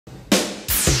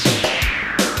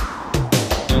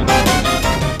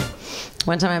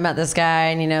one time I met this guy,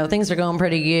 and, you know, things were going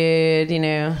pretty good, you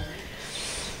know.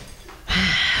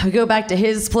 We go back to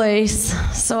his place,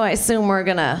 so I assume we're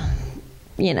gonna,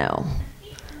 you know,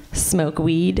 smoke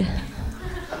weed.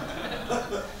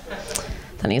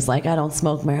 Then he's like, I don't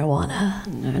smoke marijuana.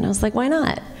 And I was like, why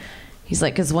not? He's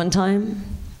like, because one time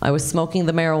I was smoking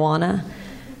the marijuana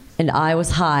and I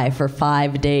was high for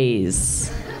 5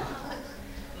 days.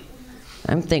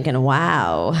 I'm thinking,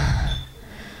 wow,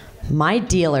 my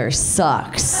dealer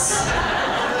sucks.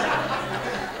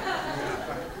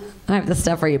 I have the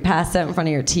stuff where you pass out in front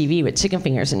of your TV with chicken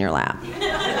fingers in your lap.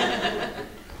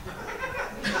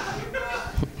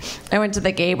 I went to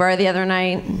the gay bar the other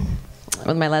night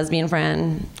with my lesbian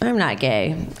friend. I'm not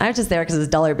gay. I was just there because it was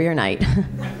dollar beer night.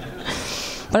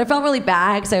 But I felt really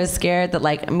bad because I was scared that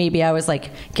like maybe I was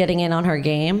like getting in on her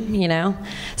game, you know?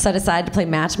 So I decided to play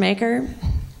matchmaker.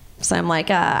 So I'm like,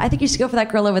 I think you should go for that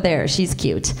girl over there. She's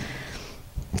cute.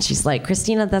 She's like,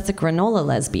 Christina, that's a granola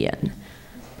lesbian.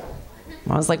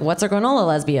 I was like, what's a granola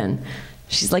lesbian?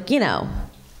 She's like, you know,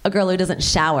 a girl who doesn't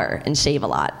shower and shave a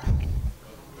lot.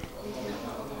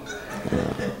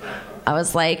 I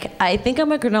was like, I think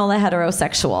I'm a granola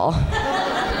heterosexual.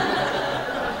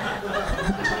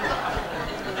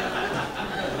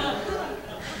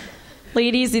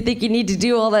 Ladies, you think you need to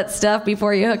do all that stuff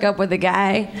before you hook up with a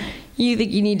guy? You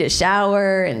think you need to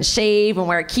shower and shave and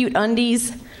wear cute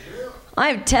undies?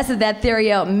 I've tested that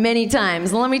theory out many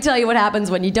times, and let me tell you what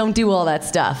happens when you don't do all that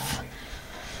stuff.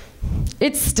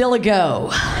 It's still a go.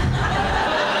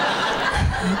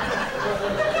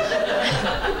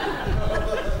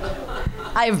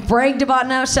 I've bragged about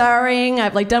not showering.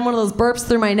 I've like done one of those burps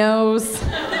through my nose.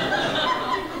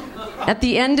 At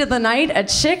the end of the night, a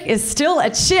chick is still a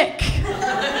chick.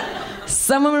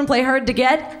 Some women play hard to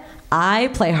get. I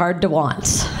play hard to want.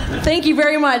 Thank you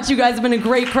very much. You guys have been a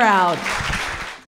great crowd.